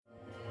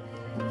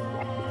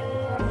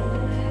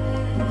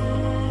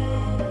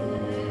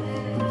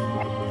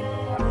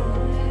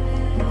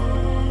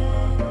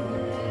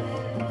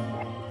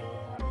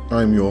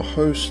I'm your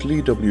host,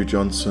 Lee W.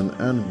 Johnson,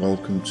 and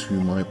welcome to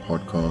my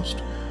podcast,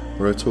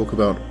 where I talk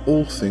about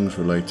all things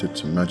related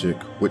to magic,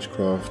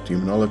 witchcraft,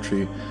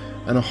 demonology,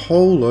 and a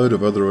whole load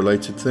of other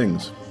related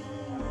things.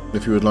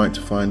 If you would like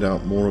to find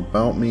out more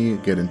about me,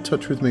 get in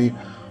touch with me,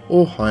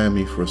 or hire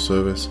me for a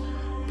service,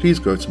 please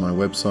go to my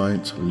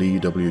website,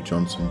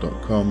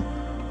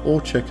 leewjohnson.com, or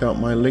check out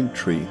my link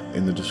tree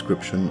in the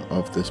description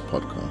of this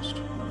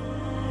podcast.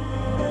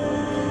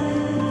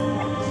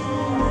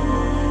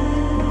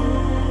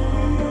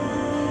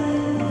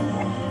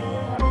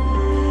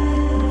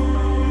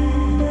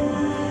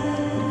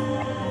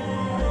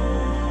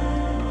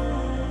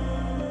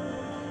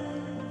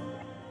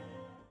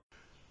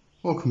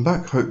 Welcome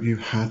back. Hope you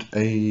had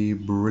a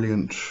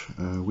brilliant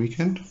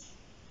weekend.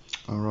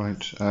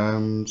 Alright,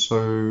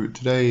 so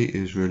today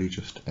is really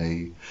just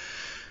a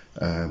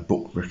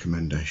book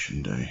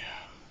recommendation day.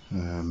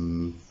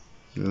 There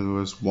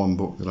was one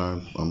book that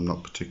I'm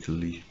not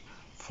particularly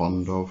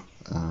fond of,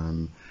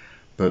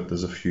 but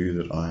there's a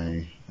few that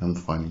I am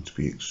finding to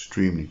be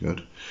extremely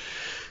good.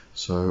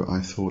 So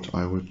I thought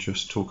I would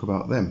just talk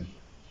about them.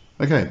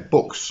 Okay,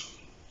 books.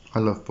 I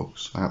love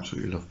books. I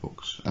absolutely love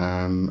books.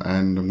 And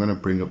I'm going to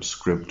bring up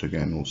Scribd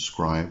again, or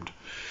Scribd,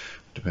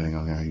 depending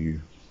on how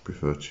you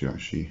prefer to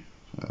actually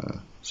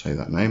say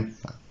that name,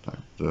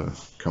 the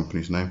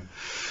company's name.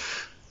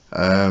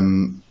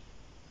 I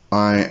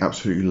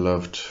absolutely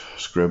loved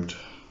Scribd,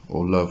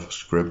 or love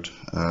Scribd,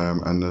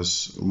 and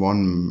there's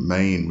one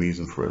main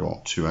reason for it,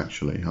 or two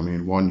actually. I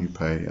mean, one, you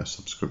pay a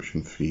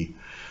subscription fee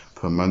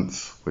per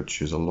month,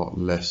 which is a lot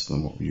less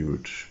than what you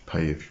would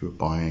pay if you were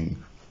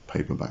buying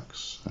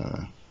paperbacks.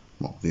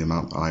 Well, the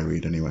amount that I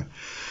read anyway.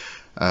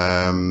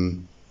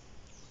 You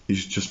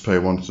just pay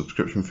one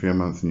subscription fee a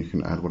month and you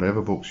can add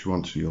whatever books you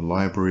want to your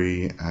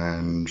library,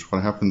 and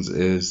what happens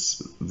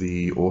is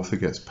the author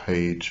gets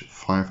paid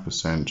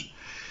 5%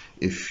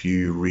 if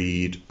you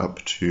read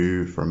up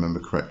to, if I remember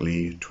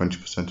correctly,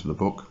 20% of the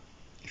book.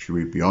 If you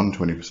read beyond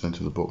 20%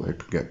 of the book, they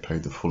get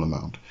paid the full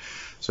amount.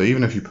 So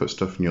even if you put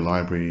stuff in your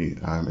library,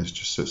 it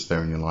just sits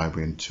there in your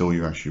library until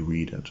you actually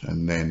read it,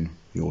 and then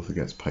the author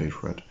gets paid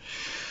for it.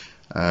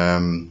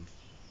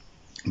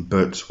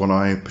 But what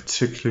I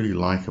particularly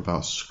like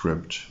about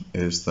Scribd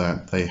is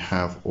that they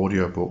have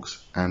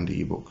audiobooks and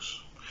ebooks,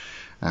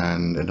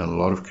 and in a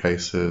lot of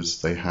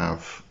cases they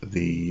have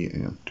the,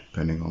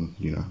 depending on,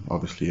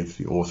 obviously if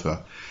the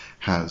author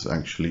has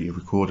actually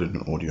recorded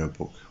an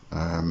audiobook,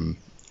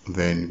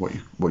 then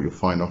what you'll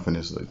find often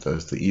is that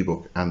there's the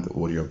ebook and the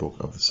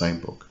audiobook of the same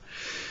book.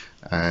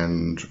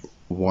 And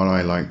what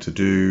I like to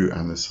do,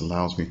 and this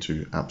allows me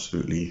to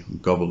absolutely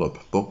gobble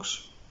up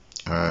books,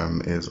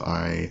 is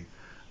I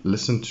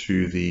listen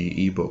to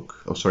the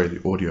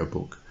the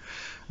audiobook,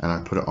 and I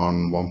put it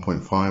on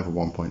 1.5 or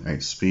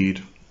 1.8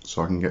 speed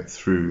so I can get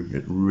through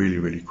it really,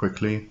 really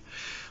quickly.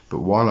 But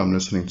while I'm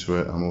listening to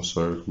it, I'm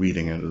also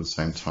reading it at the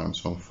same time,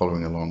 so I'm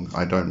following along.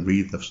 I don't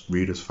read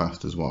as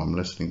fast as what I'm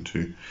listening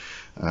to,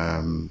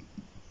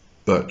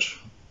 but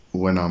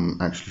when I'm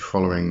actually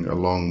following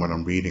along, when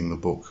I'm reading the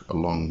book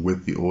along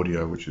with the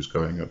audio, which is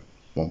going at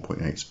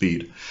 1.8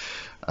 speed,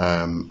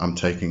 I'm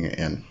taking it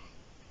in.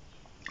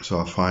 So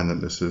I find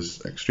that this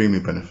is extremely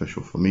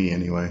beneficial for me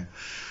anyway,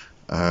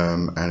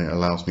 and it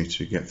allows me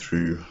to get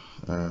through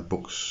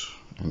books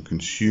and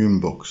consume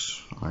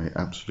books. I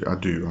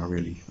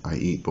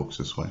eat books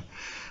this way.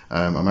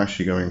 I'm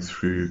actually going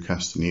through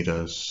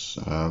Castaneda's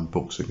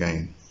books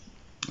again,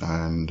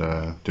 and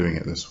doing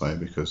it this way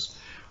because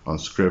on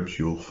Scribd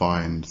you'll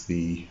find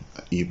the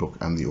ebook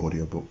and the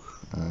audiobook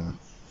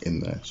in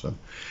there. So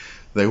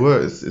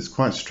it's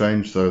quite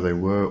strange though, they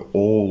were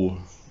all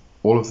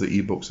of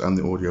the ebooks and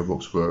the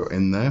audiobooks were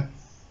in there,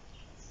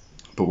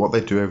 but what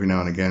they do every now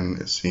and again,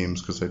 it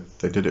seems, because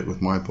they did it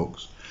with my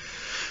books,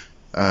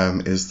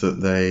 is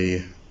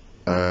that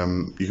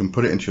you can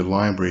put it into your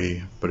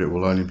library, but it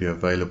will only be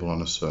available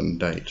on a certain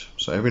date.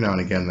 So every now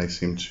and again they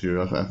seem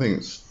to, I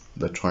think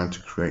they're trying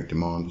to create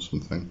demand or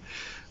something.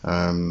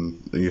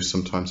 You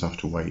sometimes have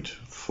to wait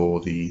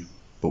for the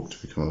book to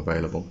become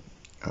available.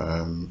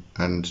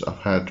 And I've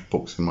had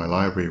books in my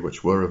library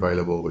which were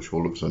available, which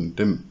all of a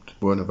sudden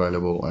weren't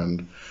available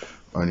and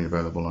only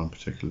available on a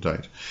particular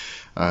date.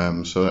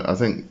 So I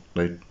think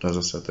as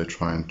I said, they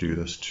try and do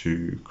this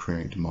to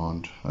create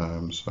demand.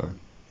 So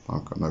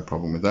I've got no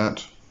problem with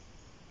that.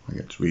 I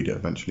get to read it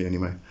eventually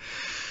anyway.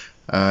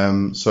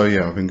 So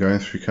yeah, I've been going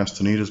through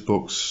Castaneda's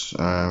books,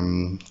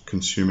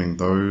 consuming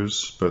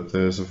those, but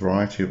there's a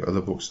variety of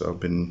other books that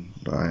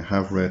I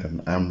have read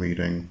and am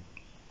reading,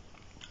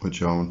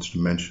 which I wanted to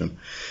mention.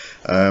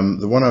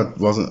 The one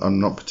I'm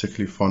not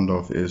particularly fond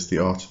of is The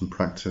Art and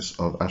Practice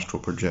of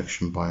Astral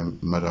Projection by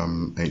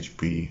Madame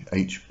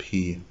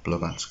H.P.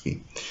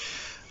 Blavatsky.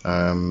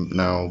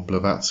 Now,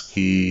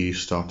 Blavatsky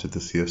started the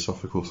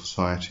Theosophical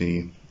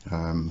Society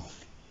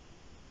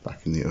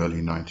back in the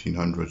early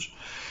 1900s,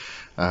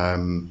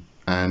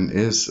 and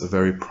is a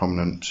very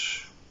prominent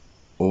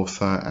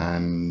author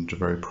and a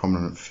very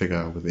prominent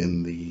figure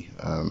within the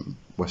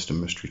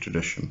Western mystery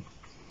tradition,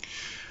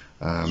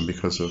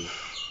 because of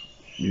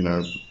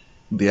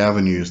the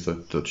avenues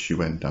that she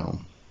went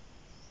down.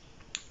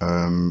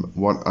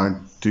 What I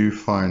do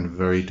find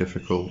very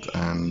difficult,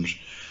 and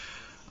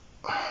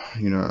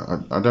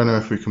I don't know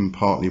if we can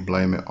partly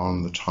blame it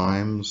on the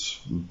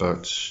times,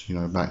 but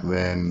back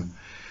then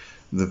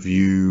the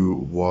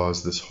view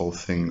was this whole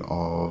thing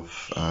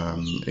of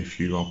if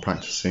you are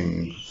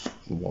practicing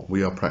what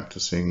we are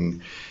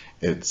practicing,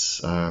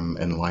 it's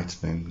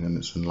enlightening and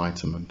it's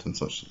enlightenment and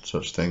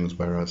such things,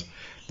 whereas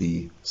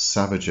the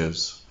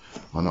savages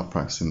are not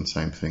practicing the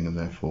same thing, and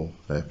therefore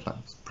they're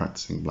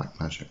practicing black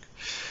magic.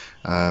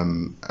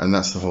 And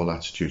that's the whole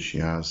attitude she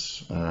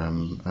has.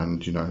 And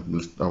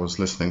I was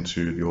listening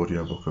to the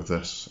audiobook of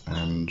this,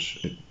 and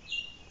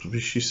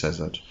she says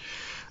it.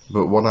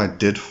 But what I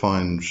did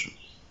find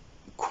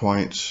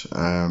quite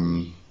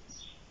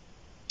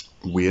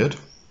weird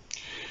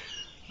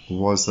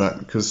was that,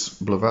 because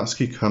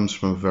Blavatsky comes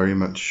from very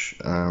much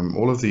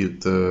all of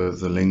the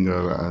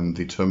lingo and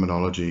the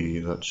terminology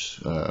that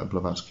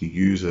Blavatsky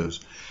uses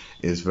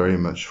is very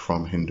much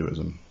from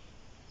Hinduism.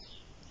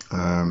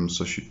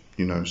 So she,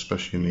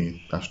 especially in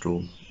the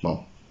astral,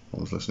 well, I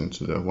was listening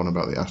to the one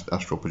about the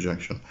astral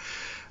projection,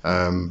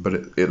 but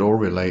it all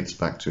relates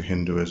back to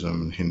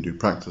Hinduism and Hindu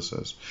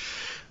practices.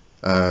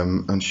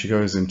 And she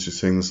goes into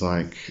things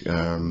like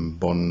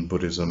Bon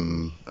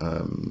Buddhism,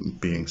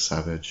 being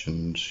savage,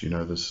 and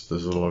there's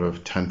a lot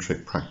of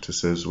tantric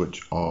practices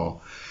which are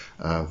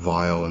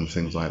vile and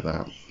things like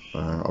that.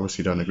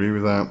 Obviously don't agree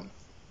with that,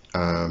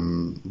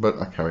 but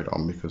I carried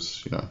on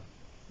because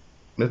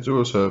it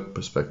was her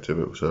perspective,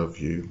 it was her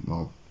view.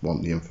 I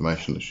want the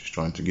information that she's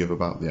trying to give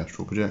about the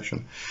astral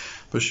projection.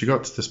 But she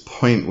got to this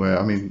point where,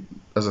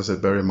 as I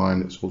said, bear in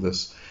mind it's all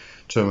this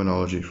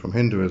terminology from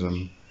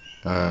Hinduism.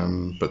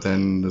 But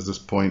then there's this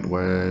point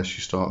where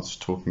she starts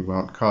talking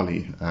about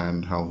Kali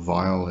and how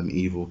vile and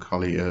evil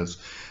Kali is,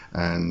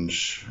 and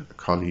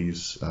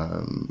Kali's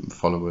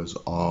followers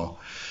are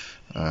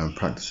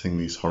practicing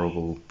these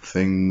horrible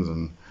things.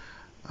 And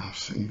I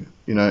was thinking,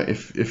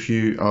 if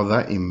you are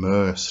that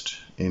immersed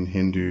in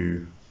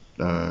Hindu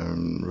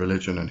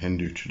religion and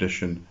Hindu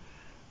tradition,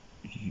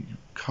 you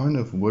kind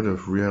of would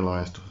have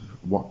realized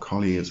what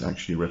Kali is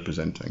actually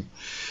representing.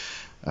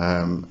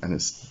 And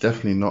it's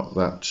definitely not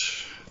that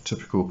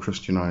typical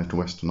Christianized,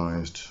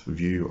 westernized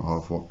view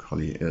of what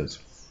Kali is.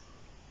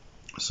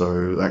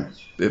 So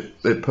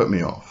it put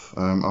me off.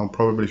 I'll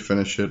probably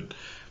finish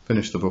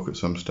the book at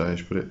some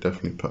stage, but it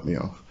definitely put me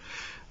off.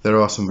 There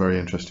are some very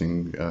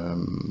interesting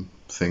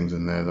things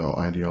in there. There are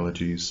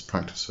ideologies,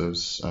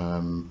 practices.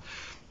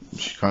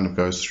 She kind of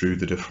goes through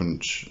the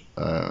different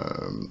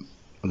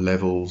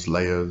levels,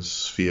 layers,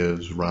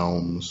 spheres,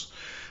 realms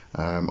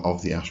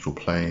of the astral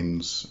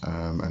planes,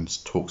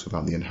 and talks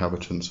about the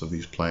inhabitants of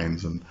these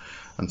planes and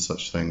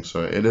such things.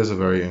 So it is a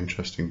very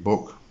interesting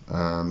book.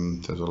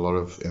 There's a lot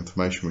of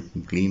information we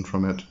can glean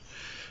from it,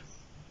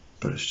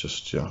 but it's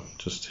just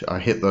I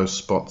hit those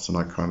spots and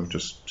I kind of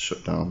just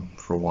shut down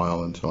for a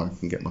while until I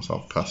can get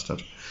myself past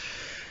it.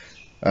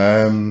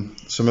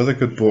 Some other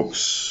good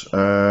books,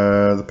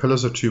 The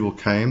Pillars of Tubal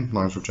Cain,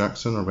 Nigel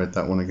Jackson. I read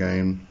that one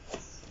again,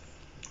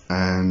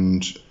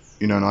 and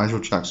Nigel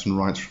Jackson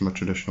writes from a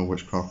traditional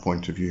witchcraft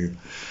point of view.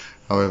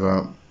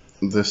 However,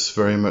 this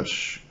very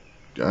much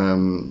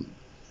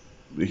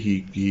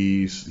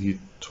he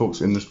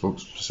talks in this book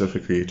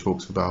specifically. He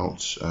talks about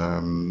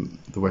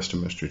the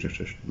Western mystery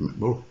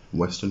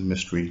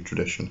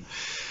tradition,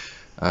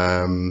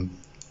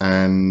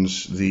 and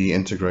the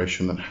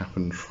integration that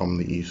happened from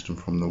the East and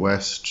from the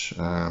West.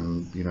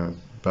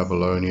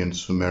 Babylonian,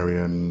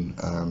 Sumerian,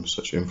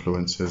 such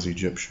influences,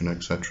 Egyptian,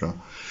 etc.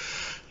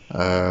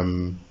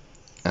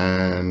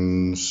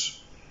 And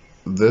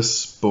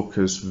this book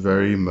is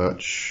very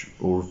much,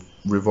 or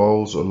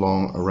revolves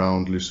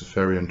around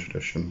Luciferian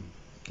tradition.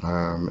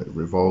 It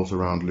revolves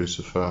around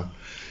Lucifer.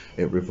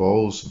 It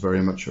revolves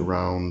very much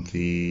around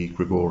the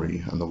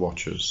Grigori and the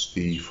Watchers,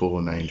 the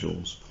fallen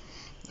angels.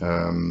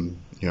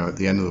 At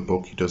the end of the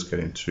book, he does get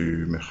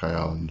into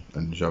Michael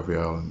and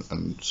Javiel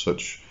and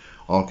such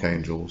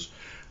archangels,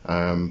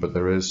 but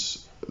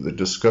the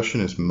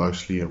discussion is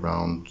mostly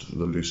around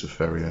the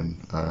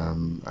Luciferian,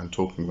 and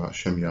talking about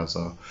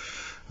Shemyaza,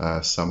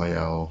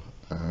 Samael,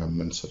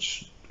 and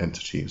such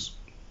entities.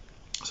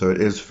 So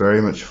it is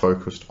very much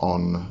focused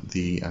on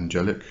the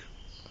angelic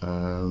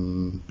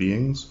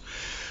beings,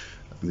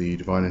 the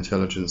divine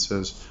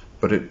intelligences,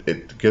 but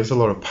it gives a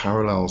lot of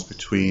parallels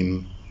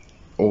between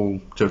all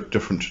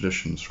different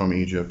traditions from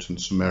Egypt and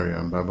Sumeria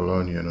and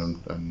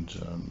Babylonian and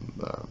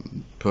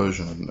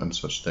Persian and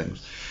such things.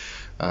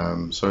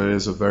 So it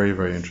is a very,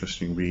 very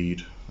interesting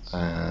read,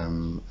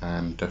 and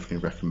definitely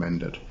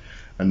recommended.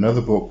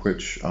 Another book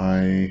which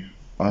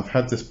I've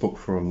had this book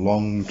for a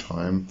long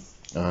time,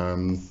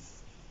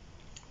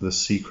 The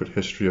Secret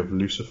History of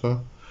Lucifer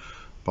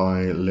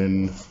by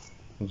Lynn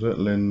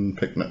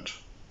Picknett.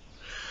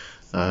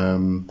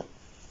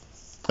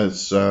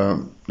 It's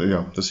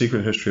The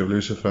Secret History of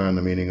Lucifer and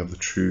the Meaning of the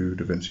True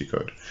Da Vinci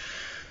Code.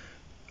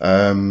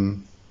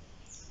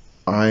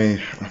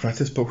 I've had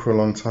this book for a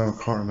long time.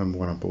 I can't remember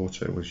when I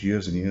bought it. It was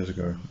years and years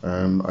ago.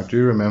 I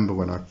do remember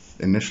when I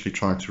initially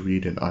tried to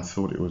read it, I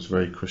thought it was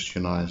very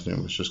Christianized and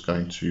it was just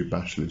going to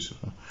bash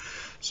Lucifer.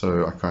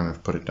 So I kind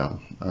of put it down.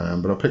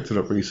 But I picked it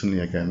up recently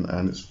again,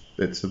 and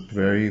it's a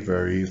very,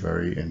 very,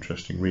 very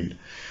interesting read.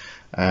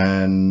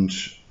 And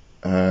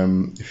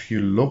if you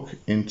look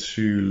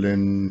into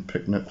Lynn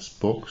Picknett's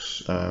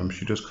books,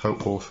 she does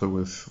co-author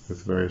with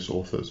various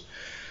authors.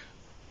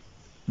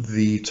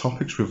 The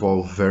topics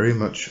revolve very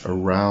much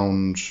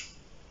around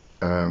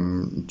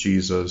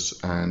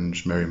Jesus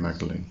and Mary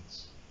Magdalene,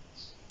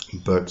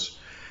 but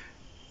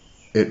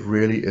it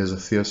really is a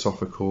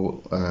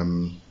theosophical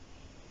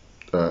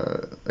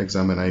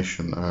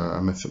examination,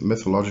 a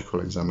mythological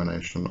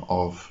examination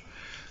of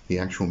the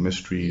actual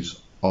mysteries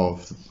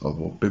of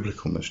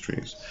biblical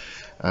mysteries,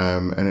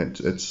 and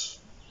it's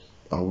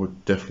I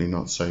would definitely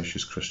not say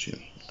she's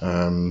Christian.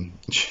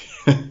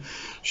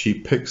 She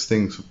picks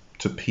things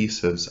to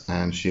pieces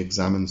and she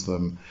examines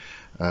them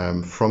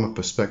from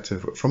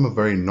a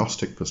very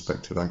Gnostic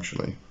perspective.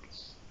 Actually,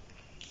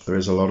 there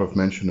is a lot of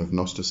mention of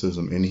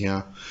Gnosticism in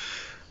here.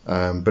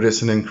 But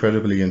it's an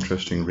incredibly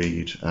interesting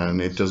read,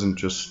 and it doesn't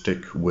just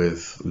stick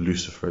with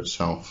Lucifer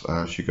itself.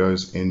 She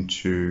goes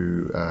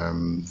into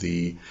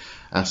the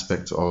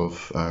aspect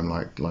of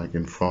like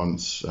in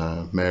France,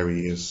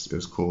 Mary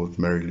is called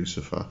Mary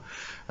Lucifer,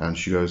 and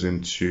she goes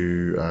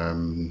into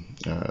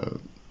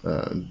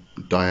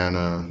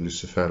Diana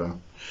Lucifera.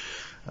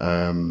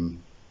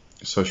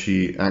 So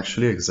she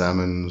actually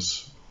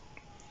examines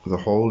the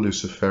whole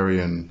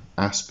Luciferian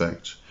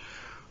aspect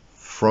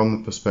from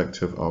the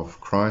perspective of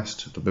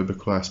Christ, the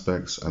biblical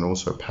aspects, and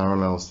also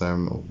parallels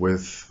them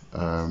with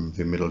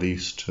the Middle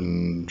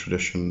Eastern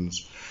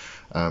traditions.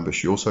 But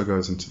she also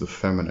goes into the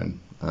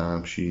feminine.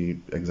 She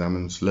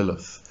examines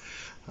Lilith.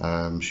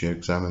 She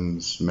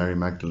examines Mary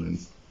Magdalene.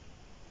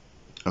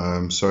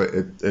 So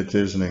it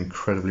is an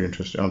incredibly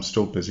interesting. I'm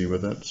still busy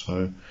with it,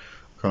 so I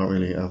can't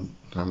really. I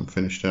haven't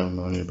finished it. I'm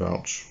only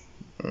about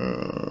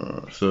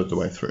a third the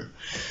way through.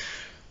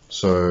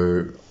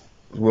 So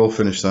we'll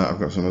finish that. I've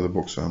got some other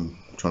books I'm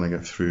trying to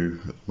get through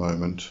at the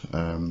moment,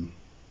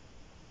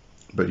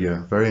 but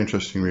yeah, very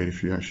interesting read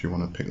if you actually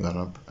want to pick that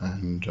up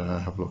and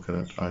have a look at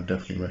it. I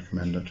definitely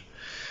recommend it.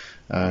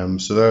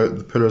 So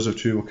the Pillars of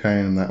Tubal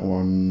Cain and that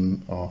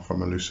one are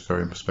from a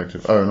Luciferian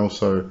perspective. Oh, and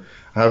also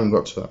I haven't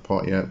got to that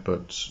part yet,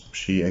 but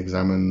she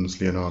examines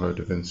Leonardo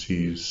da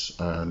Vinci's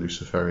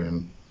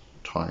Luciferian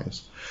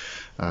ties.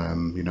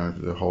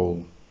 There's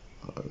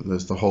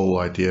the whole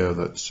idea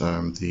that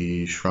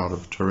the Shroud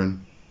of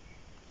Turin,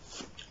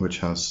 which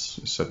has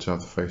said to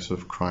have the face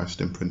of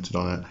Christ imprinted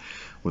on it,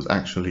 was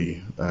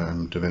actually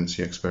Da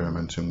Vinci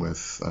experimenting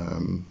with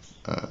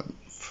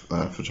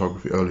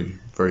photography,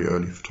 very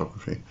early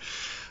photography,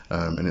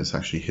 and it's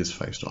actually his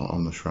face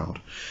on the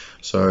shroud.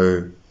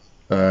 So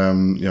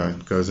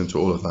it goes into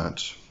all of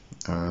that.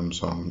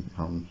 So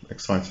I'm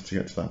excited to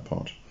get to that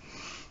part.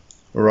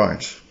 All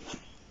right,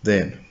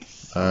 then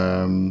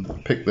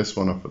picked this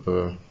one up at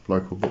the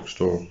local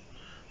bookstore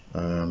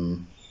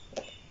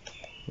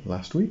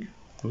last week.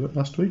 Was it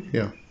last week?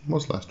 Yeah, it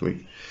was last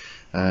week.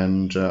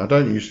 And I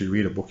don't usually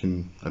read a book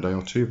in a day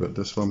or two, but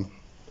this one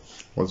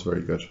was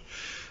very good.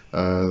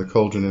 The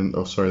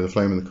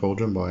Flame in the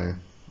Cauldron by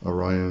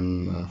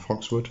Orion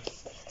Foxwood.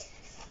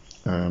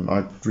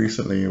 I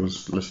recently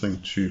was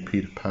listening to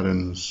Peter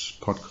Paddon's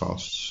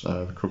podcasts,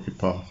 The Crooked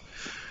Path,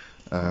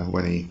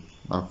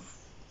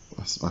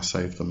 I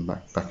saved them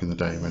back in the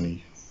day when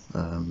he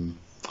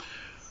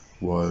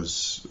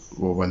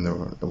when they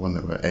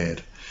were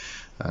aired.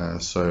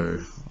 So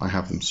I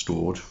have them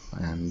stored,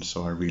 and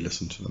so I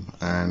re-listened to them.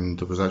 And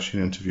there was actually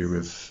an interview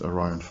with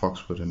Orion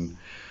Foxwood, and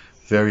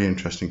very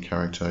interesting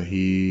character.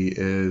 He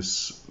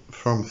is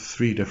from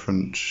 3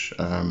 different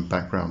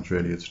backgrounds,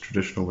 really. It's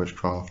traditional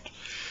witchcraft.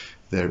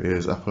 There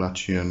is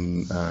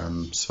Appalachian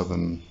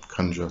southern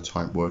conjure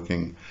type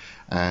working,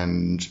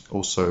 and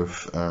also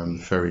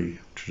fairy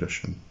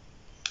tradition.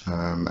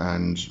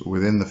 And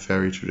within the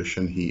fairy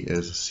tradition, he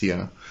is a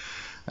seer.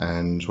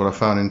 And what I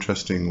found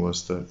interesting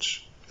was that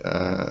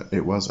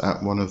it was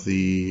at one of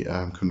the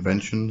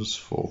conventions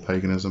for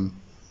paganism.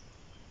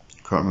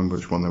 Can't remember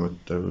which one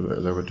they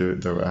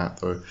were at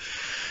though.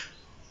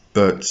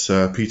 But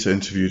Peter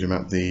interviewed him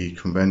at the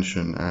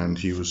convention, and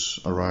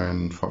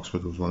Orion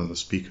Foxwood was one of the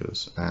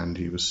speakers, and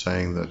he was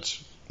saying that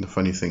the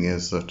funny thing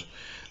is that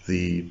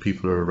the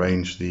people who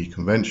arrange the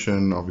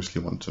convention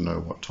obviously want to know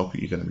what topic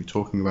you're going to be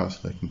talking about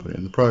so they can put it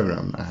in the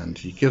program, and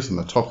he gives them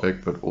a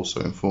topic but also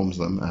informs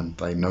them, and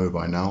they know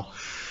by now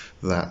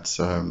that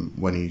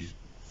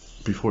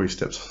before he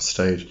steps on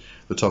stage,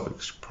 the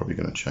topic's probably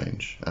going to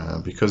change.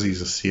 Because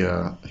he's a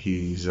seer,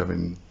 he's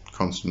having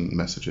constant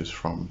messages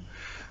from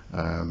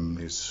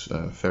his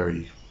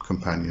fairy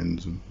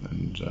companions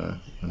and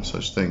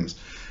such things.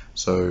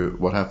 So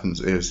what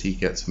happens is he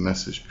gets a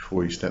message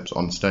before he steps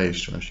on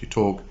stage to actually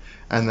talk,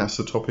 and that's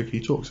the topic he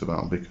talks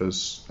about,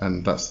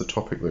 and that's the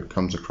topic that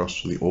comes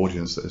across to the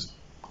audience that is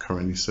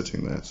currently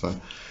sitting there. So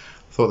I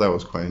thought that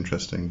was quite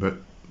interesting, but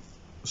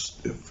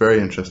a very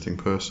interesting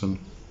person.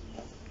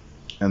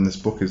 and this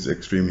book is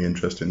extremely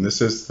interesting.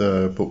 This is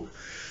the book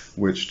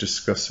which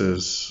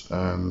discusses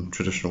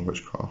traditional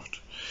witchcraft,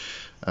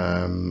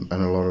 and a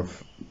lot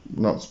of,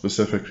 not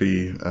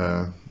specifically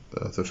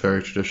the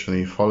fairy tradition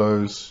he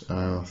follows.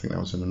 I think that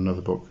was in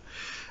another book,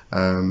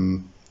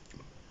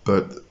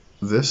 but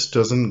this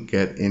doesn't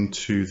get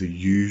into the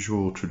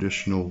usual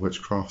traditional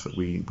witchcraft that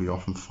we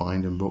often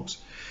find in books.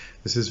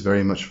 This is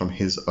very much from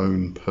his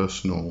own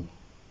personal,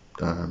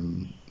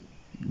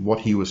 what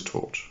he was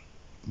taught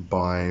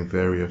by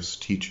various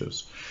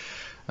teachers.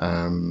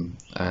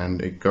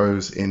 And it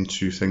goes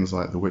into things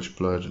like the witch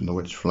blood and the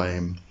witch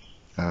flame.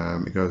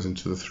 It goes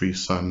into the three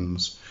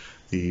suns,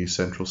 the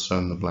central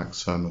sun, the black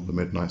sun, or the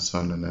midnight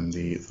sun, and then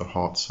the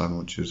heart sun,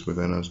 which is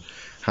within us.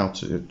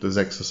 There's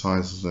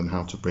exercises on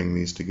how to bring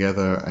these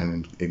together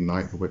and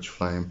ignite the witch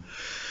flame.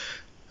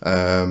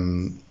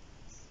 And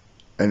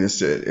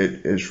it's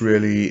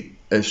really,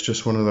 it's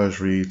just one of those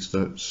reads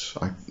that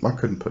I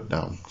couldn't put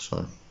down.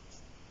 So,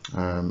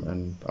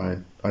 and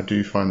I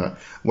do find that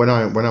when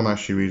I'm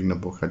actually reading a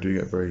book, I do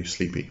get very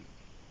sleepy.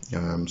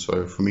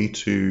 So for me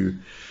to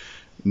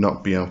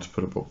not be able to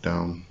put a book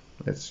down,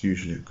 it's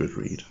usually a good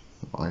read,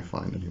 I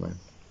find anyway.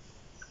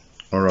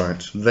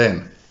 Alright,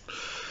 then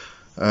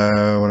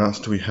what else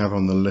do we have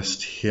on the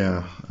list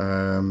here?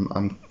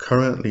 I'm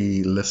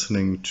currently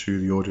listening to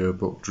the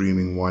audiobook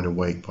Dreaming Wide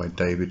Awake by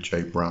David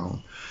J.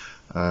 Brown.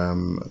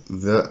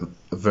 The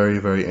very,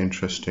 very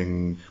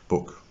interesting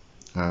book.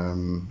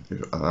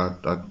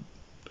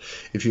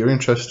 If you're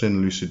interested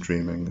in lucid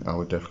dreaming, I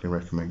would definitely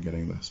recommend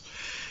getting this.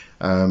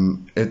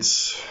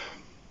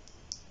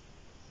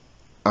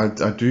 I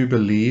do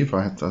believe,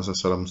 as I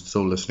said, I'm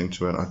still listening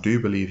to it. I do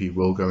believe he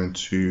will go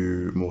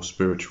into the more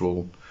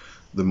spiritual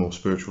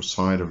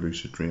side of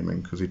lucid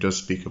dreaming, because he does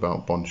speak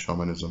about Bon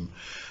shamanism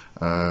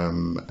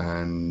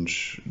and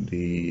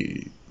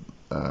the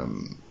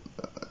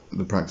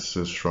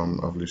practices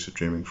of lucid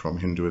dreaming from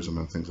Hinduism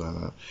and things like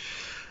that.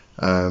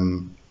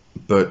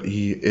 But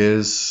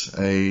he's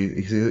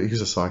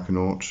a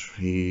psychonaut.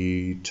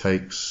 He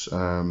takes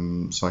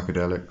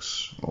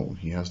psychedelics, or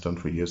he has done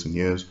for years and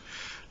years,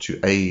 to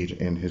aid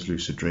in his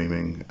lucid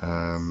dreaming.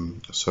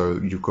 So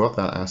you've got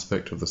that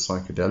aspect of the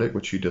psychedelic,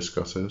 which he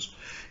discusses.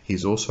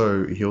 He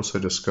also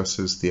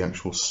discusses the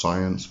actual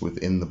science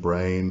within the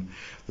brain,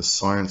 the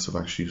science of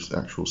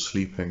actual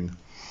sleeping,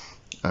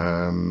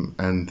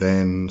 and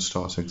then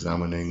starts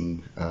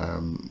examining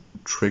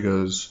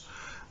triggers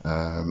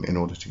in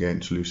order to get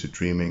into lucid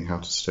dreaming, how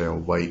to stay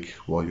awake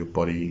while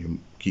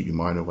keep your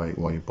mind awake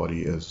while your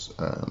body is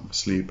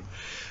asleep.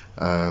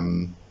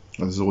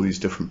 There's all these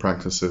different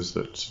practices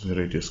that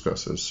he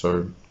discusses.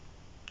 So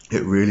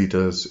it really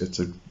does.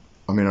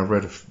 I've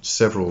read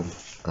several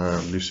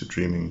lucid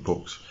dreaming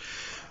books,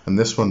 and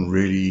this one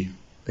really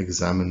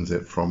examines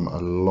it from a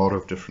lot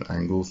of different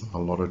angles, a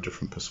lot of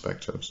different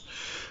perspectives.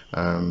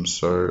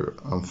 So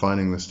I'm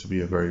finding this to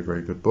be a very,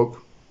 very good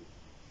book.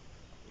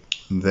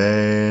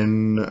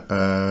 Then,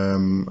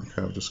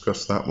 okay, I've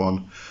discussed that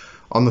one.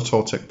 On the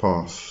Toltec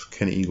Path,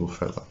 Kenny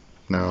Eaglefeather.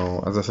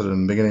 Now, as I said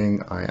in the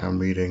beginning, I am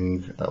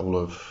reading all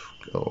of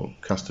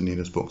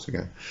Castaneda's books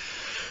again.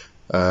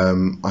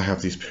 I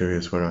have these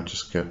periods where I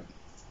just get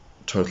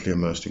totally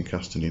immersed in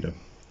Castaneda.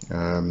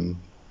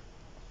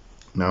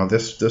 Now,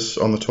 this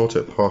On the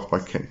Toltec Path by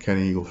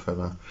Kenny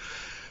Eaglefeather.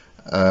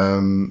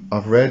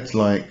 I've read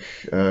like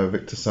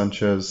Victor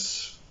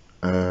Sanchez,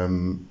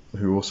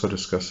 who also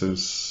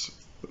discusses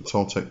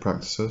Toltec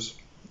practices.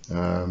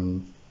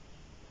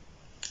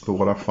 But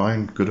what I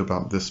find good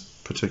about this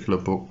particular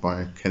book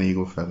by Kenny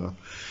Eaglefeather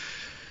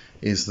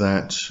is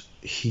that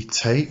he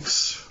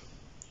takes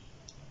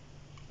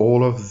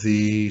all of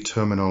the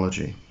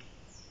terminology.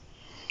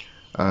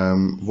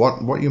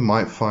 What you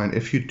might find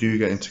if you do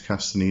get into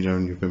Castaneda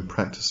and you've been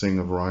practicing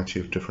a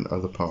variety of different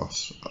other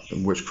paths,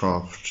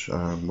 witchcraft,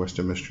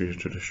 Western mystery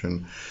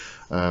tradition,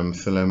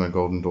 Thelema,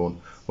 Golden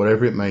Dawn,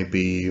 whatever it may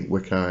be,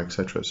 Wicca,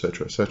 etc.,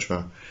 etc.,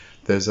 etc.,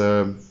 there's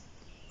a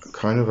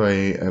kind of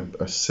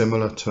a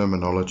similar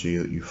terminology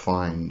that you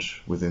find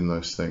within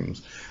those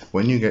things.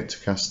 When you get to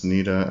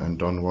Castaneda and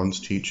Don Juan's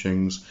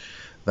teachings,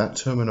 that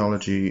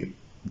terminology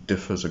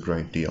differs a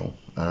great deal.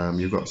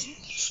 You've got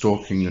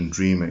stalking and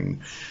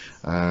dreaming.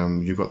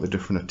 You've got the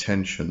different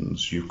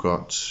attentions. You've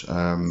got,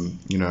 and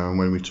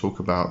when he talks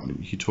about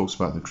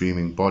the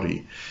dreaming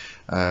body,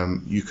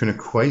 you can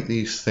equate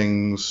these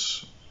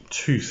things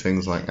to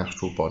things like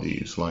astral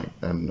bodies,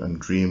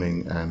 and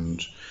dreaming.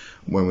 And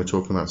when we're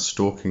talking about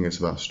stalking, it's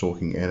about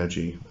stalking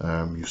energy.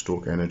 You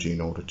stalk energy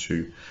in order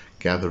to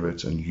gather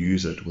it and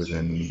use it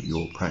within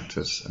your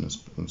practice,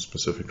 and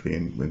specifically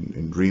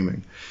in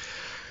dreaming.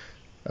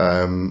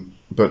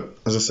 But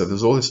as I said,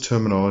 there's all this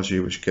terminology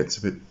which gets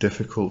a bit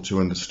difficult to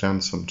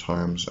understand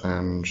sometimes,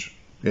 and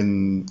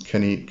in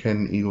Ken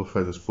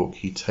Eaglefeather's book,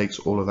 he takes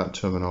all of that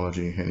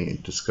terminology and he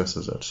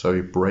discusses it. So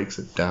he breaks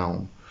it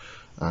down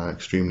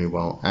extremely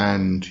well,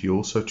 and he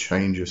also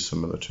changes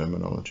some of the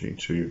terminology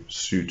to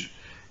suit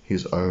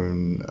his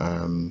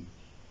own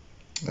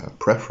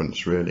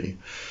preference, really.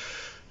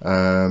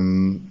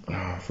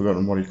 I've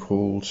forgotten what he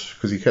called,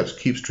 because he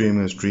keeps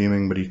dreaming as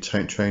dreaming, but he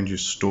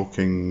changes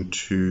stalking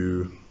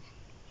to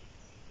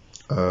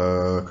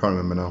I can't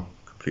remember now,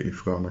 completely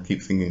forgotten. I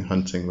keep thinking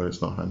hunting, but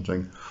it's not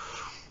hunting.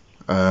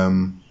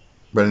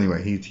 But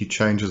anyway, he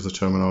changes the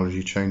terminology,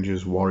 he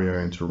changes warrior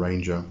into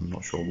ranger. I'm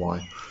not sure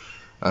why.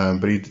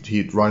 But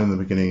he right in the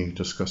beginning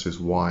discusses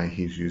why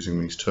he's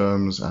using these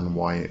terms and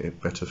why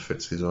it better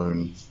fits his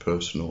own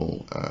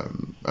personal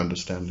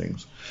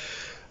understandings.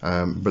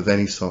 But then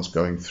he starts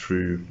going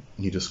through,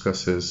 he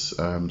discusses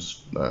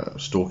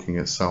stalking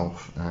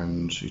itself,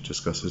 and he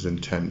discusses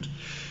intent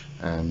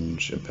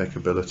and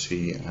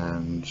impeccability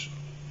and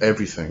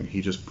everything.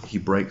 He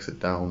breaks it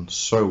down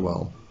so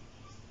well.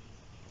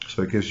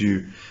 So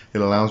it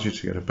allows you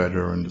to get a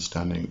better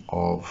understanding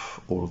of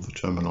all of the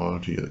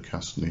terminology that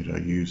Castaneda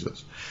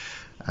uses.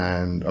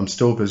 And I'm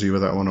still busy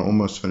with that one. I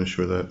almost finished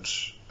with it.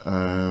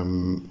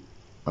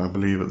 I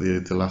believe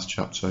at the last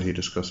chapter he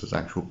discusses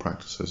actual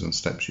practices and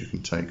steps you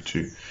can take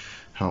to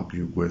help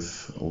you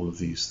with all of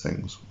these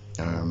things.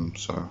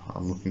 So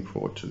I'm looking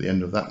forward to the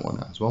end of that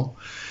one as well.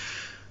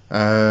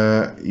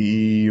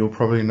 You'll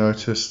probably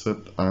notice that,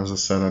 as I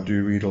said, I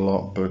do read a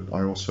lot, but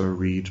I also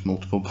read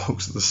multiple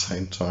books at the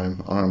same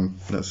time.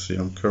 Let's see,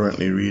 I'm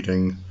currently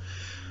reading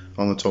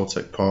On the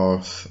Toltec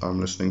Path,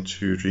 I'm listening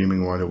to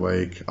Dreaming Wide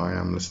Awake, I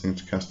am listening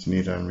to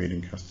Castaneda and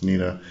reading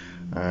Castaneda,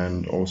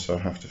 and also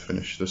have to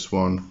finish this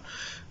one.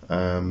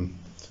 So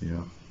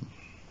yeah,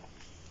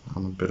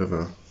 I'm a bit of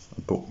a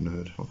book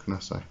nerd, what can I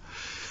say?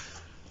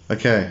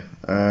 Okay,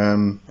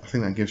 I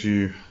think that gives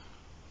you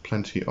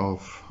plenty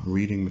of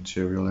reading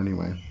material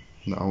anyway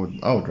that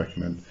I would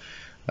recommend.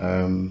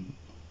 And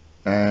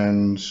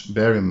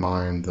bear in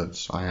mind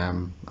that I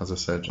am, as I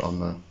said,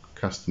 on the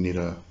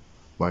Castaneda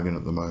wagon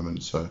at the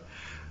moment, so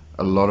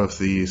a lot of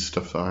the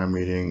stuff that I'm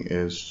reading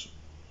is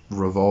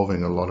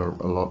revolving a lot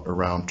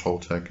around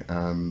Toltec,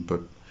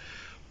 but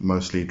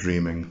mostly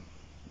dreaming,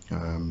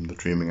 the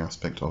dreaming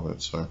aspect of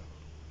it. So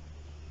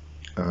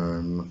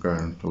I'm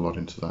going a lot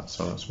into that,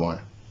 so that's why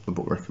the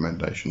book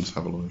recommendations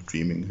have a lot of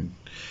dreaming and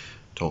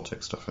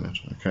Toltec stuff in it.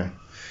 Okay,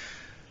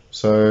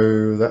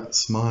 so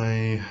that's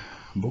my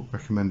book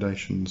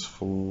recommendations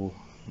for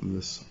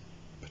this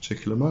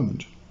particular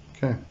moment.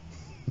 Okay,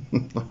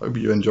 I hope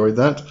you enjoyed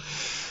that.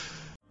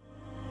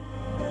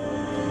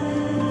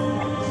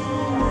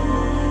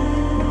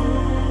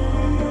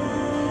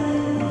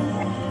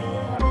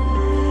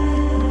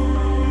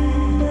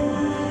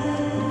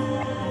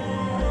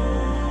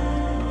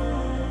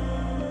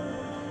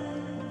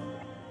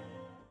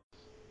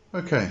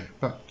 Okay,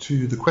 back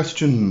to the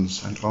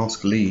questions and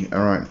Ask Lee.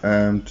 Alright,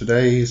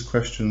 today's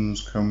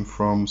questions come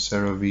from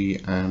Sarah V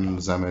and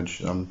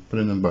Zamij. I'm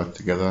putting them both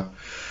together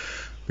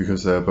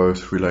because they're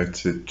both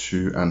related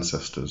to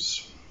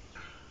ancestors.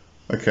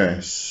 Okay,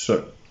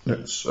 so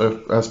let's,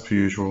 as per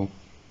usual,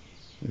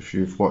 if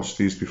you've watched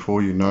these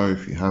before, you know.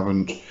 If you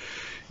haven't,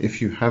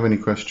 if you have any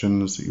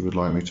questions that you would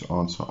like me to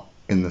answer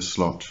in the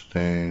slot,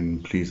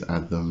 then please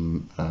add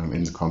them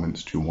in the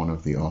comments to one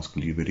of the Ask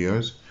Lee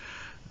videos,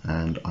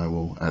 and I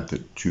will add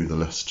it to the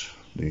list,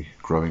 the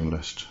growing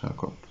list. I've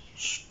got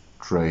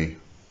stray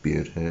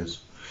beard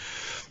hairs.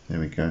 There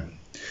we go.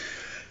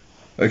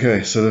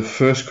 Okay, so the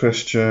first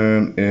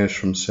question is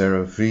from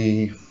Sarah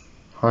V.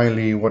 Hi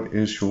Lee, what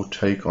is your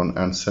take on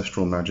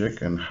ancestral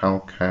magic, and how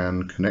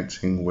can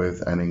connecting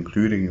with and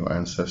including your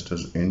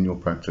ancestors in your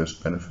practice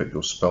benefit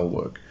your spell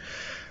work?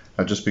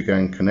 I just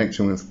began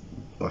connecting with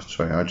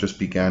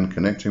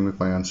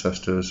my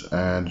ancestors,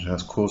 and it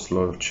has caused a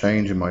lot of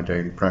change in my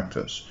daily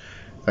practice.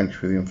 Thank you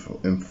for the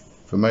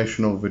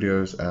informational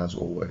videos as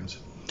always.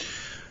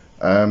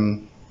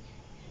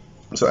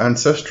 So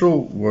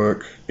ancestral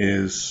work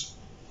is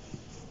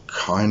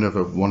kind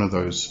of one of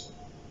those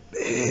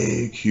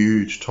big,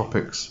 huge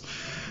topics,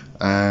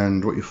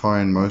 and what you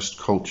find most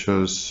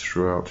cultures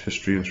throughout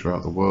history and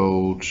throughout the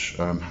world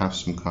have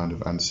some kind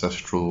of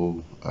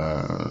ancestral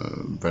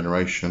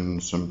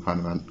veneration, some kind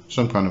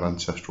of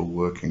ancestral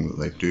working that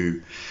they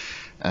do,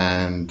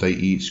 and they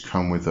each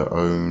come with their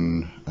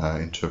own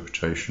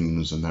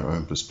interpretations and their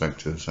own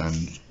perspectives,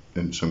 and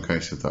in some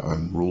cases their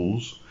own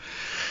rules.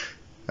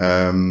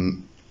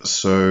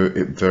 So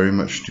it very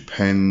much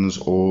depends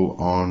all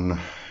on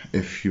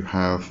if you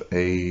have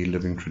a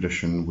living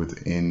tradition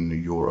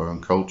within your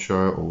own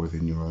culture or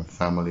within your own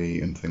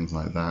family and things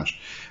like that.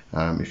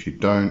 If you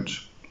don't,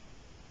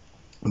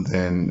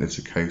 then it's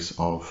a case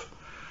of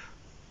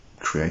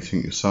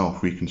creating it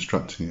yourself,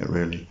 reconstructing it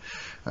really.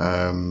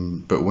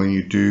 But when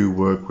you do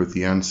work with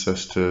the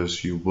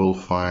ancestors, you will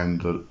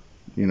find that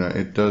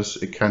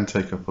it can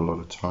take up a lot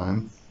of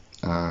time.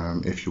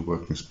 If you're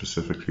working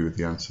specifically with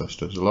the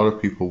ancestors. A lot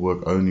of people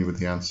work only with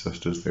the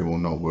ancestors. They will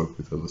not work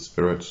with other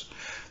spirits.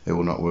 They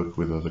will not work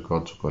with other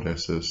gods or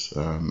goddesses.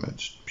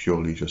 It's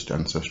purely just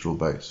ancestral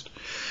based.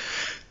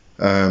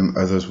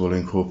 Others will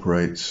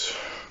incorporate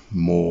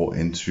more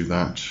into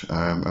that.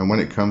 And when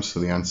it comes to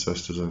the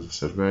ancestors, as I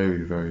said,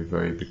 very, very,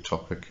 very big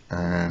topic.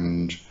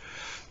 And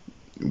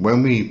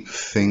when we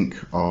think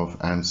of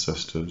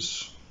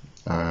ancestors,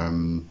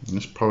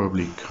 This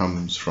probably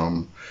comes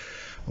from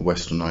a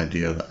Western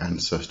idea that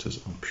ancestors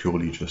are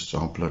purely just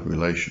our blood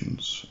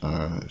relations.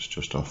 It's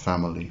just our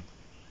family,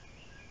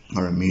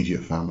 our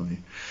immediate family,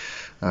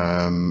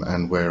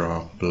 and where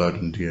our blood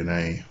and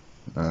DNA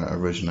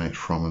originate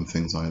from and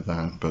things like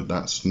that. But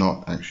that's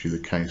not actually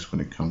the case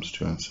when it comes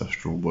to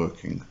ancestral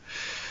working.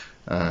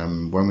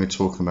 When we're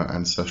talking about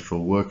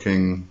ancestral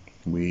working,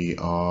 we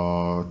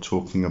are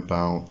talking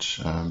about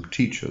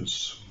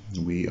teachers.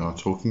 We are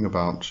talking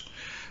about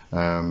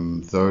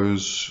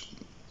those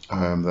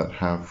that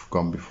have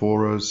gone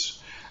before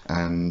us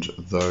and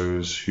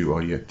those who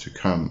are yet to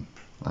come.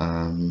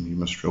 You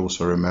must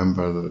also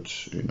remember that,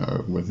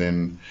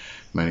 within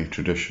many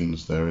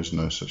traditions there is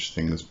no such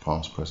thing as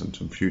past, present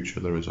and future.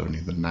 There is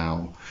only the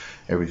now.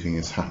 Everything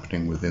is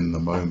happening within the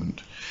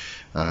moment,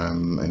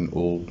 in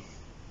all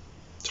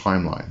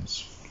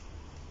timelines.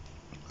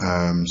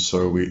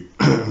 So we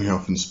we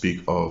often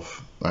speak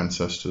of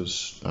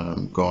ancestors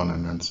gone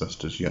and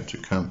ancestors yet to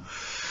come,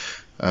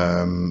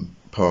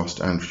 past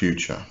and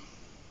future,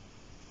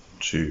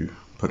 to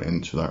put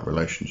into that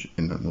relationship,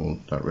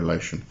 that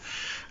relation.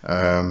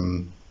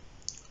 And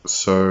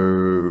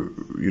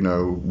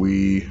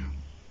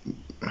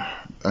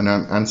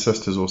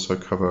ancestors also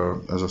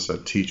cover, as I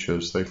said,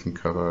 teachers. They can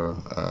cover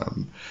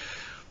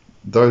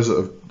those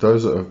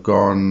that have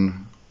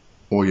gone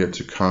or yet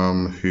to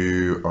come,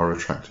 who are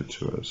attracted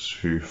to us,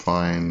 who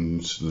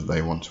find that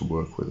they want to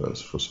work with us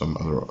for some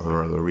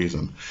other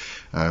reason.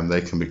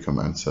 They can become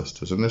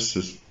ancestors, and this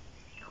is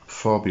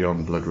far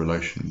beyond blood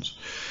relations.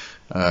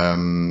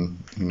 In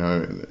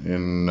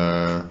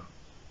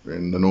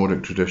the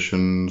Nordic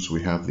traditions,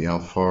 we have the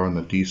Alfar and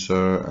the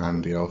Disa,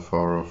 and the Alfar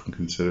are often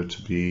considered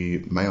to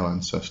be male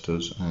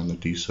ancestors, and the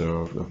Disa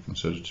are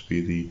considered to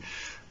be the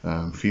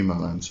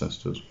female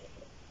ancestors.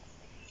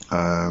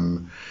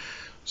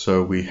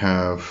 So we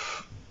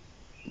have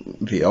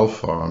the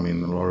Alfar.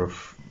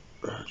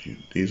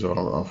 These are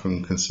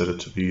often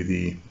considered to be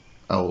the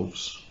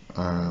elves.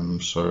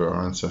 So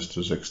our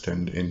ancestors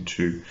extend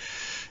into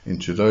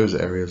those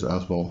areas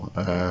as well.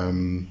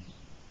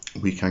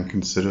 We can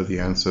consider the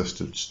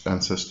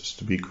ancestors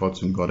to be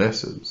gods and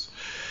goddesses.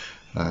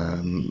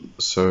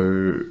 There's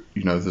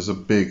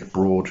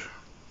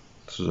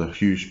a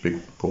huge,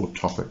 big, broad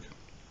topic,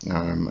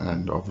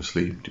 and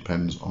obviously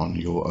depends on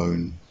your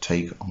own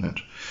take on it.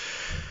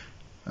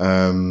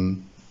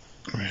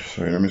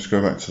 Sorry, let me just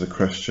go back to the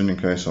question in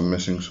case I'm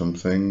missing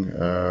something.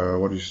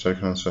 What is your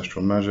take on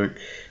ancestral magic,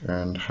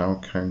 and how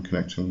can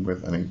connecting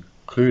with and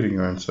including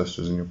your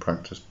ancestors in your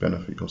practice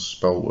benefit your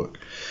spell work?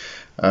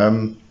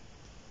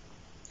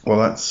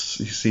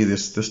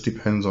 This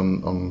depends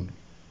on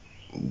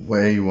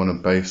where you want to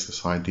base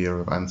this idea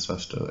of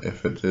ancestor.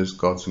 If it is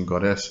gods and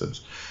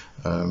goddesses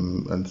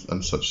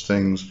and such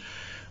things,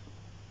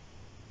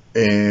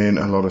 in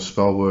a lot of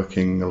spell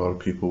working, a lot of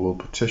people will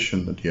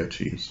petition the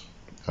deities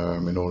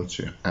in order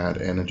to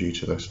add energy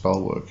to their spell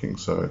working.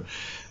 So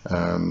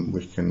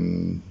we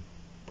can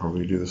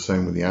probably do the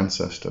same with the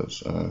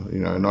ancestors.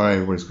 Not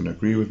everybody's going to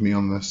agree with me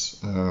on this,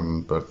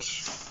 but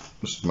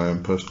this is my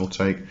own personal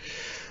take.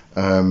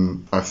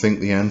 I think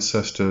the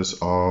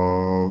ancestors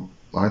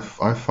I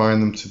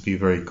find them to be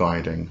very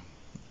guiding.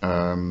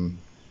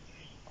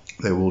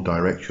 They will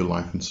direct your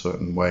life in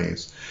certain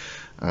ways,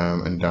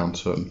 and down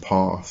certain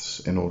paths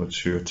in order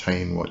to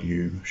attain what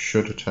you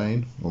should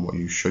attain or what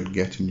you should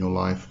get in your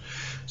life.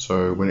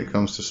 So when it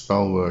comes to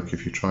spell work,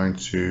 if you're trying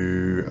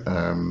to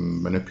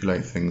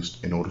manipulate things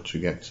in order to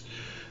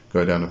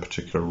go down a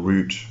particular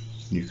route,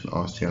 you can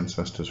ask the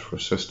ancestors for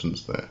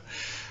assistance there.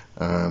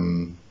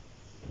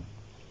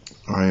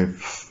 I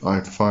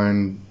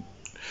find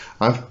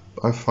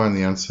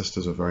the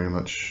ancestors are very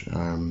much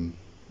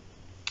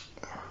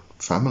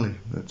family.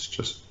 It's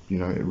just,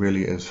 it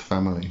really is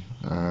family.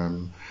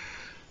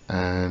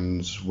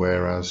 And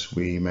whereas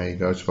we may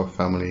go to our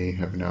family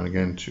every now and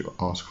again to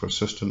ask for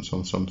assistance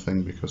on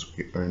something because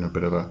we're in a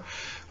bit of a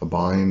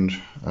bind, we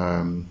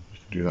can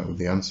do that with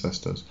the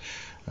ancestors.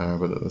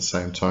 But at the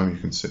same time, you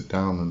can sit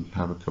down and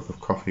have a cup of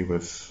coffee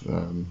with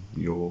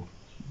your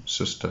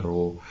sister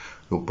or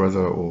your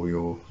brother or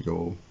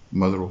your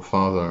mother or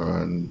father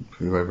and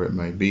whoever it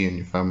may be in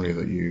your family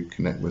that you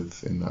connect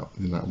with in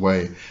that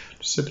way.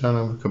 Just sit down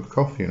and have a cup of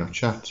coffee and a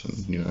chat,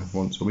 and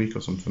once a week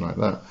or something like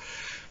that.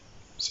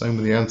 Same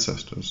with the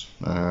ancestors.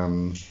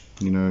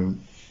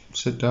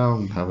 Sit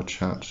down, have a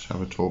chat,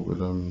 have a talk with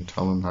them,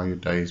 tell them how your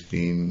day's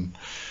been.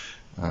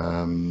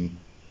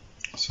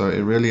 So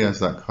it really is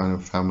that kind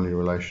of family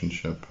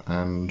relationship,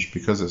 and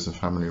because it's a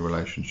family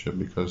relationship,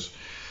 because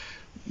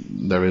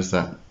there is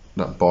that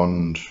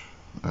bond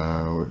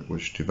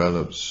which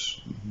develops,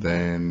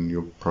 then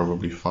you'll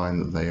probably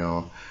find that they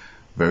are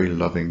very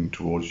loving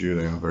towards you.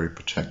 They are very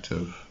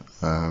protective.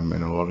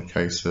 In a lot of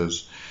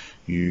cases,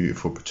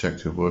 for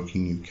protective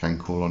working, you can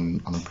call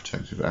on a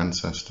protective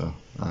ancestor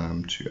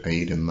to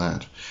aid in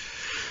that.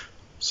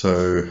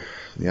 So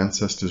the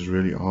ancestors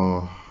really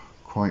are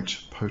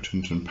quite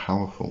potent and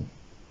powerful,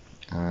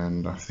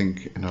 and I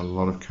think in a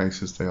lot of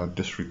cases they are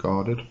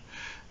disregarded,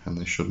 and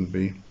they shouldn't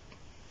be.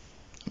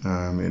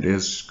 It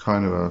is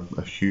kind of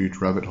a huge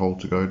rabbit hole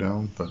to go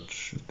down, but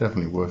it's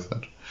definitely worth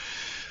it.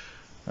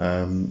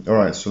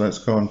 Alright, so let's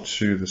go on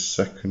to the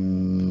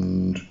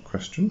second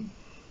question,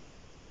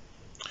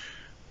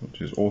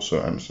 which is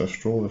also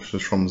ancestral. This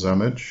is from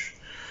Zamij.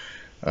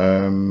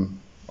 On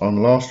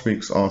last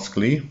week's Ask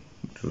Lee,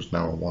 which was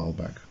now a while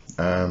back,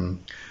 I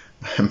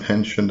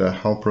mentioned a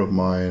helper of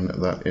mine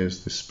that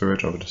is the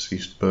spirit of a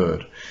deceased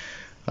bird.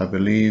 I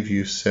believe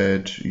you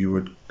said you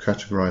would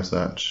categorize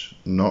that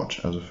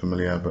not as a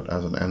familiar but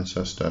as an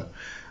ancestor,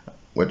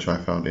 which I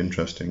found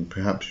interesting.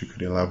 Perhaps you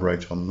could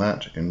elaborate on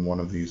that in one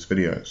of these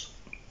videos.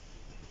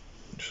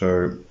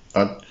 So,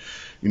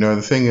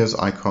 the thing is,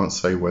 I can't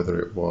say whether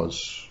it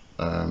was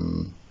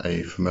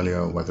a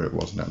familiar or whether it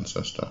was an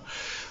ancestor.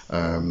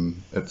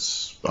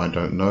 I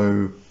don't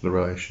know the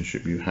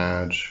relationship you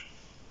had,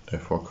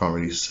 therefore I can't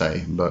really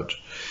say, but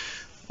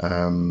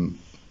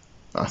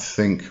I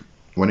think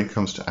when it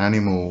comes to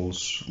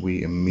animals,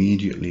 we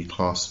immediately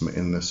class them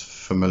in this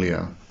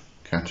familiar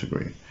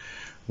category,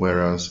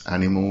 whereas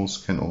animals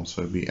can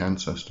also be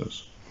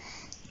ancestors.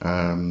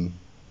 And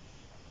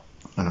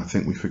I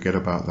think we forget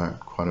about that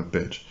quite a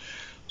bit.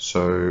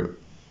 So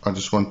I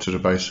just wanted to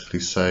basically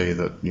say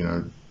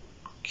that,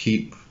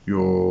 keep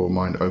your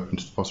mind open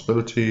to the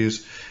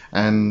possibilities.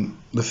 And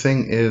the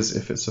thing is,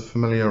 if it's a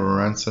familiar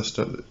or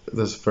ancestor,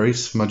 there's very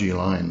smudgy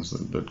lines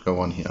that go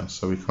on here.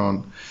 So we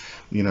can't,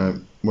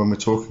 when we're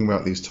talking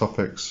about these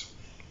topics,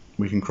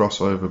 we can cross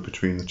over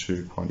between the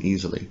two quite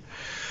easily.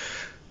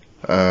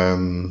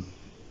 A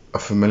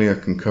familiar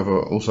can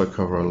also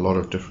cover a lot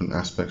of different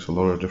aspects, a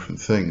lot of different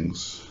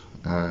things.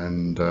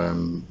 And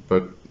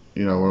but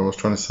what I was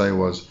trying to say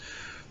was,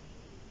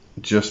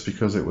 just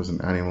because it was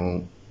an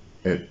animal,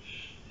 it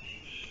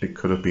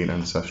could have been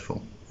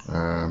ancestral.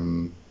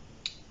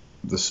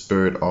 The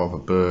spirit of a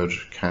bird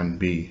can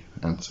be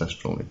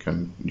ancestral. You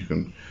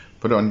can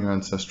put it on your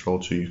ancestral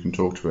altar. You can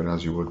talk to it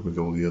as you would with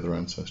all the other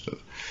ancestors.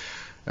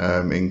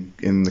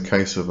 In the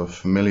case of a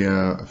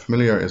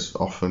familiar is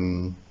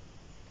often,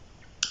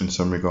 in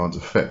some regards,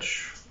 a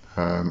fetch,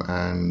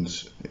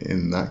 and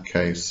in that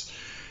case,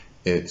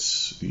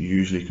 it's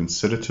usually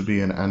considered to be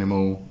an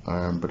animal,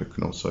 but it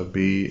can also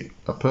be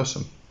a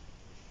person.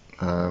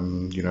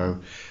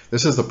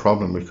 This is the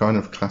problem. We kind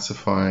of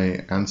classify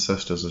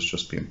ancestors as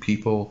just being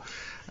people,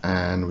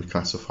 and we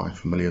classify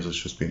familiars as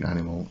just being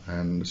animal,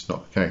 and it's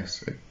not the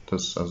case. It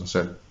does, as I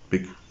said,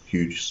 big,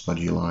 huge,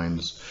 smudgy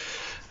lines.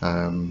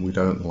 We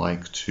don't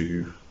like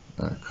to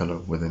color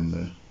within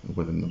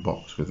the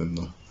box, within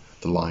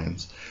the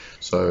lines.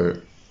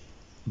 So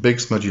big,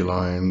 smudgy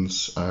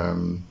lines.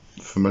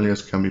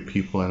 Familiars can be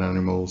people and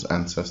animals.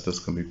 Ancestors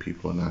can be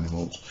people and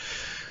animals.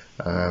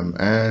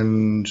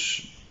 And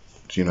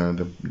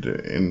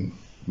in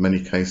many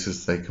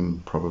cases, they can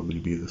probably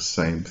be the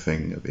same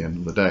thing at the end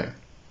of the day.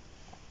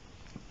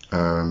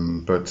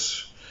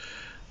 But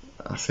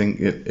I think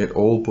it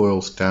all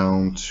boils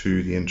down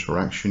to the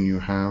interaction you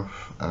have,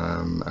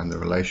 and the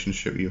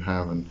relationship you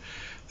have, and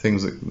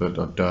things that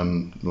are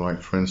done.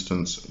 Like, for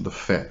instance, the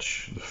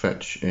fetch. The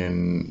fetch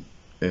in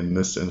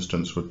this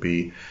instance would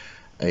be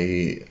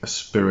a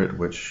spirit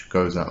which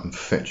goes out and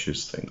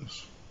fetches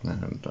things,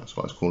 and that's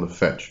why it's called a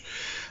fetch.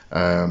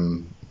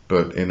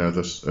 But in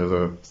other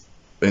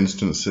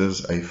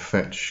instances, a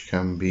fetch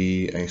can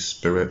be a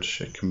spirit.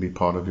 It can be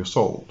part of your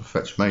soul, the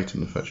fetch mate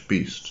and the fetch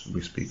beast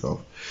we speak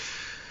of,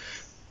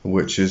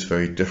 which is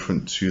very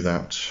different to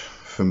that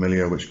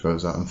familiar which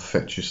goes out and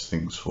fetches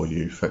things for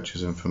you,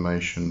 fetches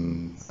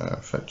information,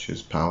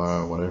 fetches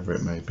power, whatever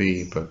it may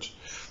be. But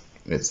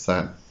it's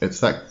that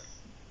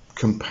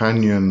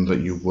companion that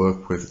you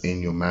work with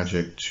in your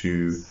magic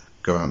to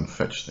go out and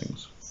fetch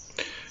things.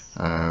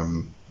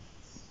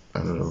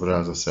 But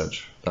as I said,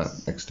 that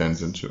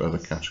extends into other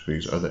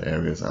categories, other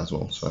areas as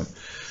well. So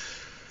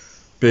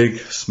big,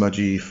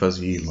 smudgy,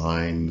 fuzzy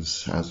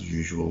lines as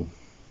usual.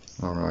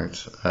 All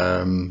right.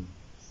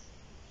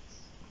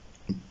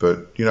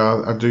 But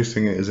I do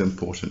think it is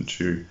important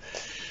to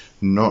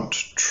not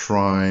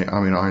try. I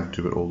mean, I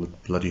do it all the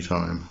bloody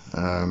time,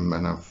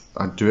 and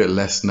I do it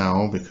less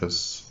now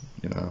because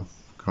I've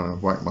kind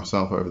of whacked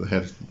myself over the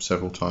head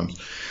several times.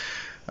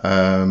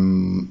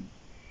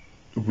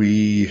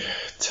 We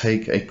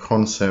take a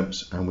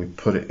concept and we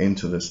put it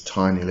into this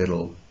tiny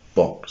little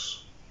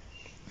box,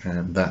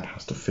 and that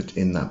has to fit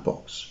in that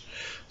box.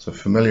 So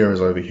familiar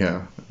is over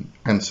here,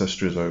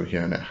 ancestor is over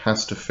here, and it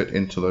has to fit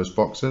into those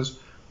boxes,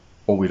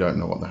 or we don't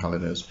know what the hell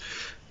it is.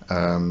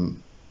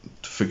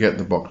 Forget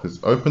the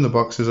boxes. Open the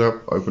boxes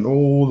up, open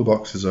all the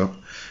boxes up,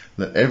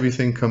 let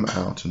everything come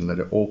out and let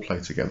it all play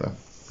together,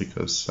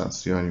 because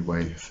that's the only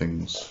way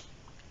things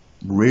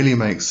really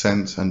make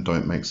sense and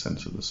don't make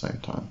sense at the same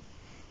time.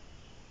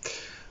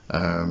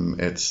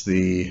 It's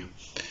the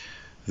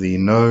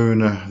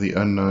known, the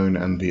unknown,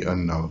 and the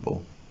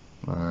unknowable.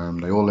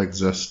 They all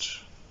exist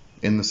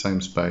in the same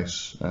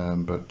space,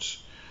 but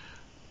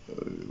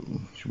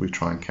we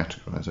try and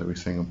categorize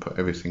everything and put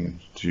everything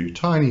into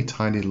tiny,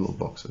 tiny little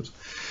boxes.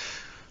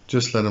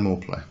 Just let them all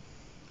play,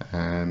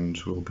 and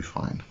we'll be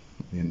fine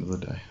at the end of the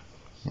day.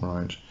 All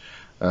right.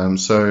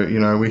 So, you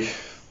know,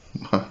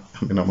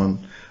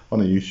 I'm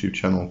on a YouTube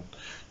channel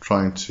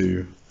trying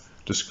to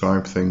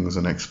describe things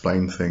and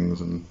explain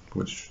things, and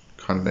which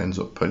kind of ends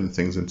up putting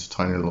things into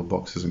tiny little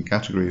boxes and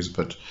categories,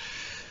 but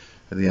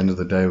at the end of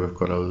the day, we've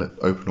got to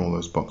open all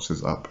those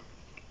boxes up.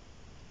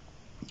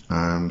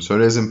 So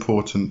it is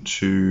important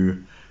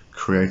to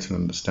create an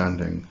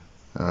understanding,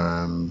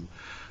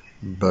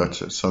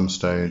 but at some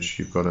stage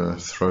you've got to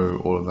throw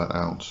all of that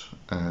out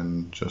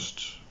and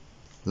just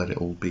let it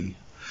all be,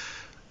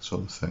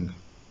 sort of thing,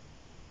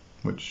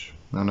 which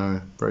I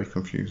know, very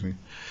confusing.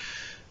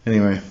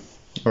 Anyway,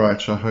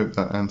 alright, so I hope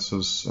that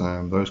answers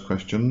those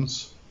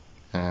questions,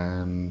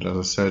 and as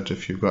I said,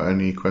 if you've got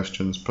any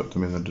questions, put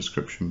them in the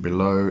description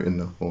below, in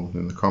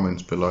the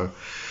comments below.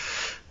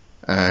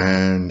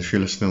 And if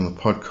you're listening on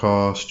the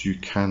podcast, you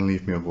can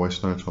leave me a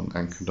voice note on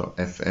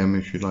anchor.fm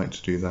if you'd like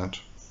to do that.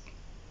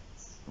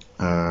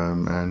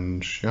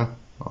 And yeah,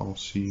 I'll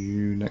see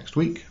you next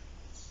week.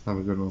 Have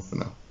a good one for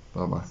now.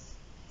 Bye-bye.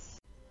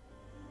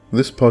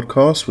 This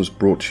podcast was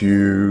brought to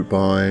you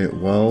by,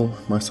 well,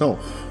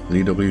 myself,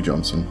 Lee W.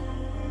 Johnson.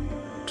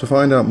 To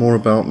find out more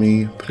about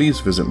me, please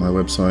visit my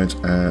website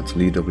at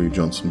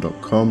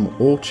leewjohnson.com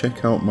or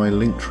check out my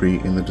link tree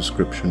in the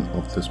description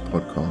of this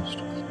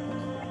podcast.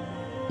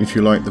 If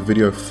you like the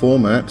video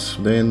format,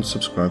 then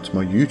subscribe to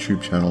my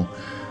YouTube channel,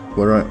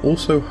 where I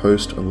also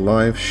host a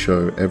live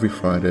show every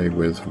Friday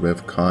with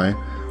Rev Kai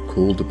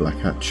called The Black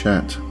Hat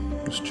Chat.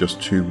 It's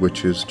just two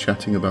witches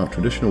chatting about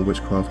traditional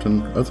witchcraft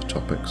and other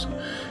topics.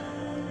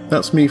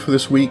 That's me for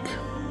this week.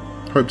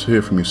 Hope to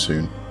hear from you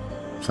soon.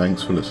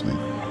 Thanks for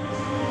listening.